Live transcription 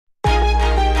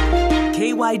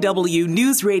KYW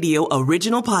News Radio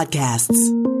original podcasts.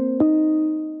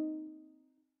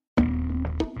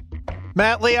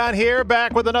 Matt Leon here,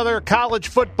 back with another college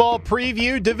football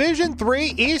preview. Division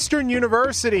III Eastern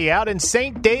University out in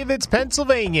St. David's,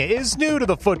 Pennsylvania is new to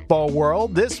the football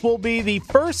world. This will be the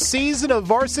first season of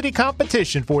varsity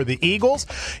competition for the Eagles.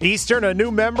 Eastern, a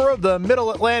new member of the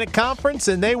Middle Atlantic Conference,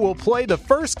 and they will play the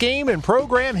first game in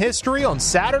program history on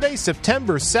Saturday,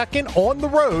 September 2nd on the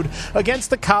road against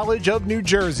the College of New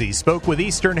Jersey. Spoke with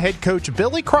Eastern head coach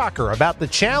Billy Crocker about the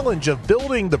challenge of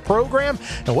building the program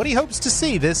and what he hopes to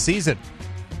see this season.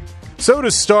 So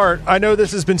to start, I know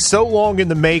this has been so long in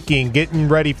the making, getting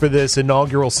ready for this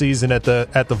inaugural season at the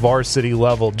varsity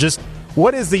level. Just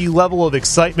what is the level of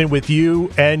excitement with you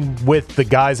and with the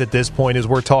guys at this point as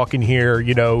we're talking here,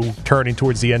 turning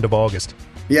towards the end of August?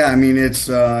 Yeah, I mean, it's,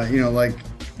 I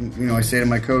say to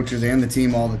my coaches and the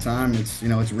team all the time, it's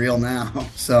real now.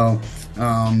 So,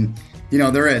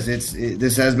 there is.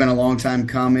 This has been a long time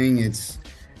coming. It's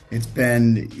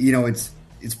been,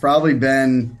 it's probably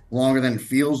been longer than it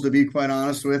feels, to be quite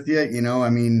honest with you.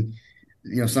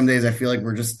 Some days I feel like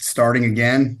we're just starting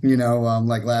again,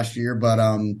 like last year. But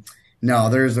no,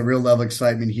 there's a real level of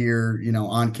excitement here,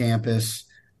 on campus.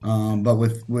 But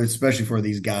with especially for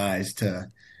these guys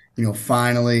to,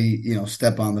 finally,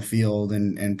 step on the field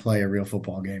and play a real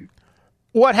football game.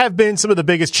 What have been some of the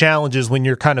biggest challenges when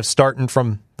you're kind of starting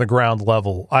from the ground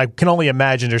level? I can only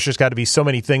imagine there's just got to be so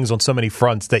many things on so many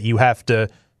fronts that you have to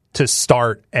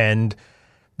start, and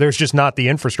there's just not the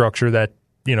infrastructure that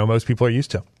most people are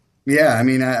used to. Yeah, I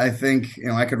mean, I think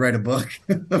I could write a book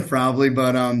probably,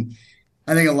 but I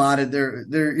think a lot of there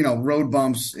road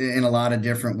bumps in a lot of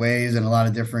different ways in a lot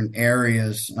of different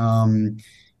areas. Starting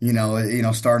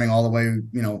all the way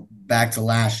back to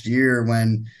last year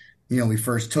when we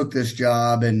first took this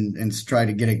job and tried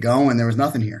to get it going. There was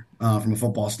nothing here from a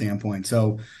football standpoint,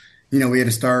 so we had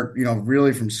to start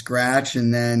really from scratch,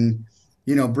 and then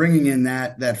bringing in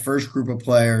that first group of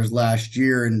players last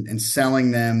year and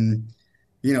selling them,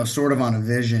 sort of on a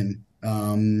vision,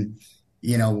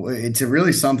 it's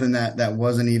really something that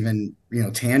wasn't even,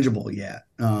 tangible yet,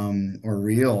 or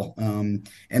real,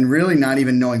 and really not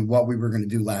even knowing what we were going to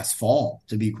do last fall,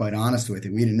 to be quite honest with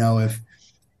you. We didn't know if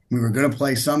we were going to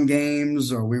play some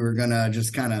games or we were going to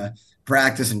just kind of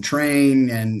practice and train,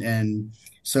 and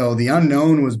so the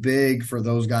unknown was big for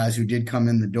those guys who did come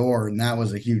in the door, and that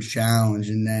was a huge challenge.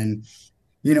 And then,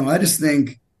 I just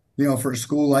think, for a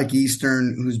school like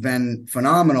Eastern, who's been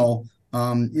phenomenal,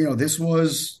 this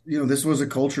was a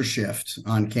culture shift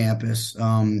on campus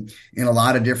in a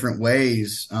lot of different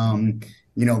ways.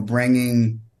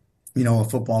 Bringing, a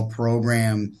football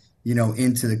program,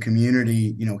 into the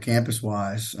community, campus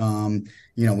wise,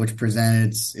 which presented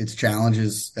its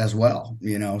challenges as well,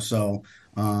 so.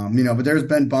 But there's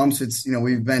been bumps. It's,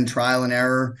 we've been trial and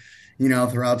error,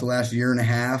 throughout the last year and a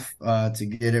half, to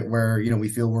get it where, we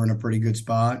feel we're in a pretty good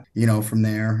spot, from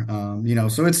there.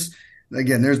 So it's,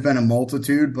 again, there's been a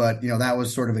multitude, but, that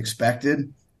was sort of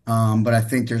expected. But I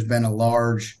think there's been a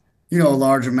large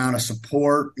amount of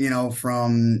support,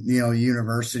 from,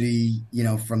 university,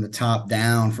 from the top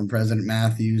down, from President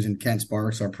Matthews and Kent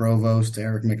Sparks, our provost, to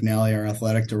Eric McNally, our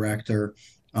athletic director,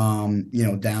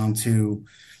 down to,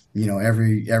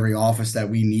 every office that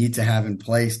we need to have in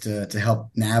place to help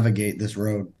navigate this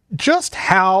road. Just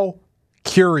how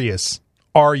curious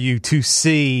are you to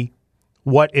see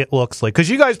what it looks like? Because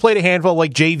you guys played a handful of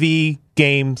JV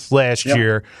games last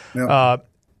year,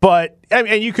 but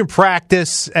you can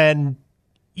practice and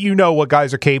what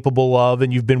guys are capable of,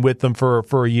 and you've been with them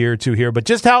for a year or two here. But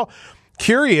just how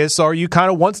curious are you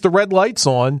kind of once the red light's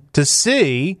on to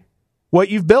see what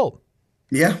you've built?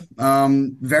 Yeah,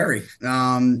 very.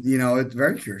 It's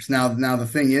very curious. Now the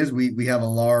thing is, we have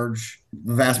the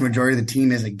vast majority of the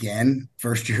team is again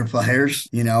first year players.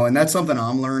 And that's something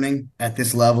I'm learning at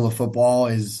this level of football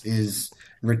is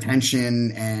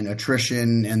retention and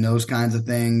attrition and those kinds of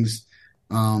things.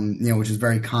 Which is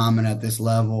very common at this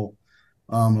level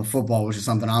of football, which is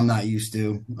something I'm not used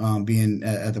to being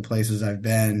at the places I've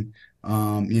been.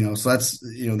 So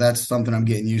that's something I'm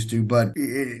getting used to, but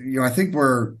I think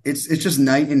it's just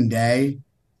night and day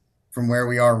from where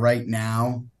we are right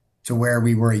now to where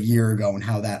we were a year ago and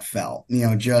how that felt,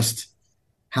 just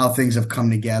how things have come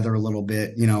together a little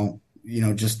bit,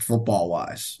 just football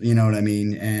wise, you know what I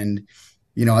mean? And,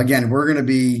 again, we're going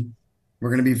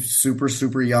to be super,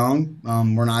 super young.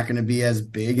 We're not going to be as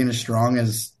big and as strong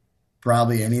as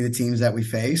probably any of the teams that we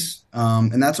face.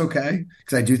 And that's okay,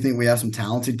 because I do think we have some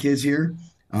talented kids here,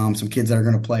 some kids that are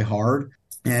going to play hard.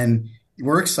 And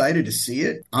we're excited to see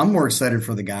it. I'm more excited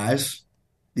for the guys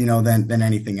than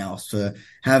anything else, to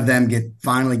have them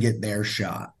finally get their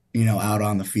shot, out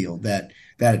on the field that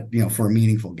for a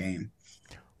meaningful game.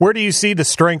 Where do you see the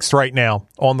strengths right now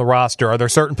on the roster? Are there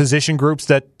certain position groups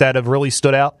that have really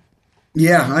stood out?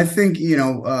 Yeah, I think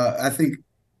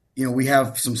we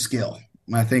have some skill.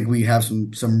 I think we have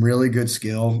some really good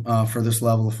skill for this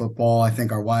level of football. I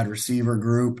think our wide receiver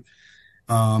group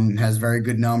has very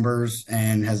good numbers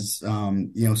and has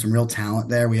some real talent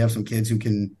there. We have some kids who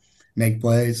can make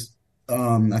plays.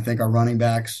 I think our running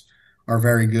backs are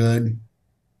very good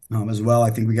as well.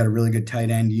 I think we got a really good tight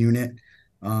end unit.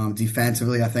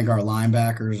 Defensively, I think our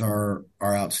linebackers are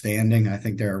outstanding. I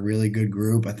think they're a really good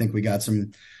group. I think we got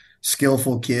some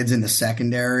skillful kids in the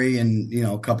secondary and,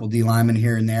 a couple D linemen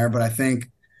here and there. But I think,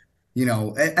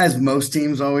 as most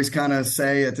teams always kind of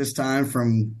say at this time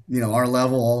from, our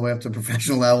level all the way up to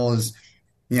professional level is,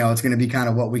 it's going to be kind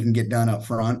of what we can get done up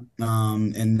front.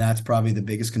 And that's probably the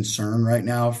biggest concern right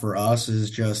now for us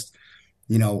is just,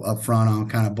 up front on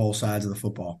kind of both sides of the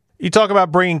football. You talk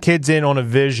about bringing kids in on a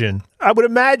vision. I would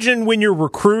imagine when you're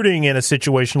recruiting in a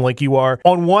situation like you are,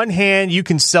 on one hand, you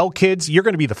can sell kids. You're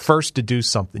going to be the first to do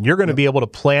something. You're going to be able to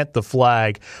plant the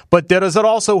flag. But does it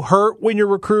also hurt when you're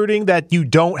recruiting that you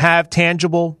don't have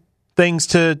tangible things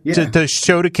to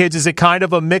show to kids? Is it kind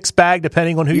of a mixed bag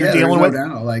depending on who you're dealing with?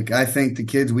 Doubt. Like, I think the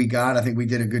kids we got, I think we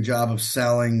did a good job of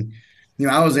selling.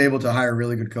 I was able to hire a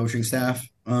really good coaching staff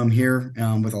here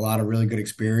with a lot of really good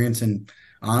experience. And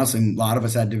honestly, a lot of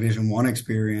us had Division I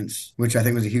experience, which I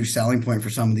think was a huge selling point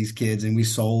for some of these kids. And we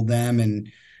sold them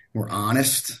and were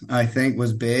honest, I think,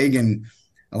 was big. And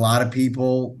a lot of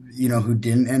people, who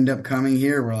didn't end up coming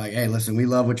here were like, hey, listen, we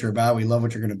love what you're about. We love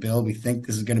what you're going to build. We think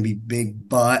this is going to be big,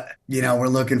 but, we're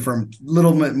looking for a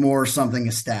little bit more something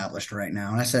established right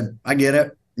now. And I said, I get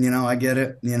it.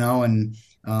 And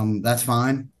that's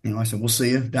fine. I said, we'll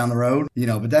see you down the road,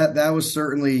 but that was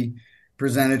certainly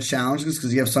presented challenges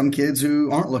because you have some kids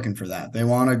who aren't looking for that. They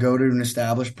want to go to an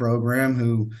established program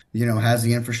who, has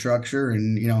the infrastructure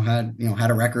and, had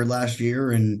a record last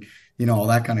year and, all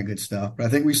that kind of good stuff. But I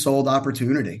think we sold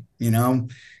opportunity. You're going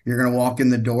to walk in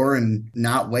the door and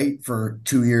not wait for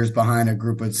 2 years behind a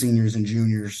group of seniors and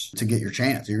juniors to get your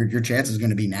chance. Your chance is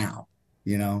going to be now.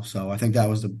 So I think that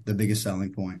was the biggest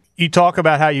selling point. You talk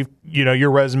about how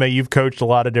your resume, you've coached a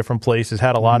lot of different places,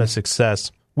 had a lot of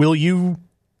success. Will you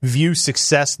view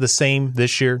success the same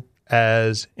this year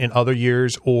as in other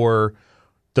years, or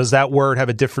does that word have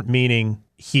a different meaning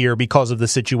here because of the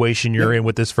situation you're in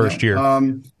with this first year?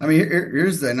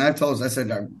 Here's the, and I've told us, I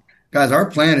said, guys,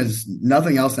 our plan is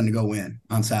nothing else than to go win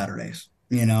on Saturdays,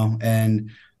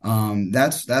 and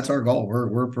that's our goal.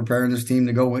 We're preparing this team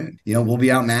to go win. We'll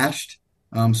be outmatched.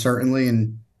 Certainly,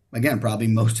 and again, probably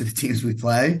most of the teams we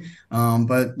play.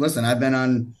 But listen, I've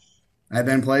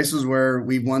been places where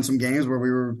we've won some games where we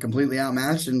were completely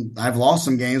outmatched, and I've lost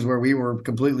some games where we were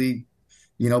completely,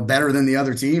 better than the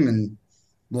other team and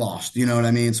lost. You know what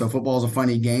I mean? So football is a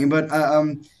funny game, but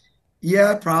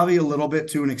yeah, probably a little bit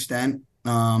to an extent.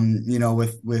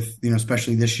 With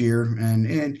especially this year,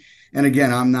 and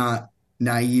again, I'm not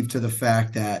naive to the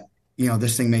fact that.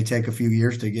 This thing may take a few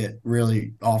years to get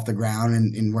really off the ground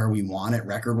and where we want it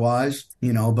record-wise,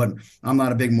 but I'm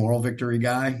not a big moral victory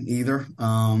guy either,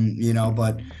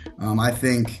 but I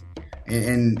think,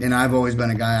 and I've always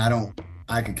been a guy,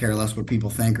 I could care less what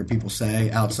people think or people say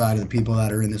outside of the people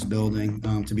that are in this building,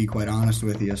 to be quite honest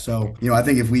with you. So, I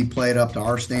think if we played up to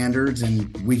our standards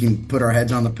and we can put our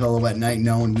heads on the pillow at night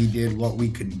knowing we did what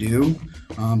we could do,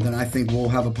 then I think we'll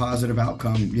have a positive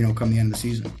outcome, come the end of the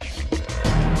season.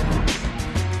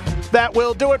 That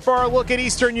will do it for our look at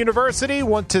Eastern University.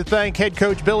 Want to thank head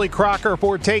coach Billy Crocker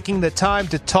for taking the time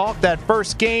to talk. That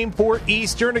first game for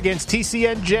Eastern against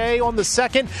TCNJ on the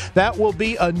 2nd, that will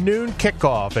be a noon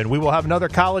kickoff. And we will have another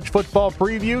college football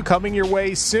preview coming your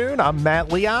way soon. I'm Matt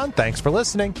Leon. Thanks for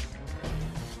listening.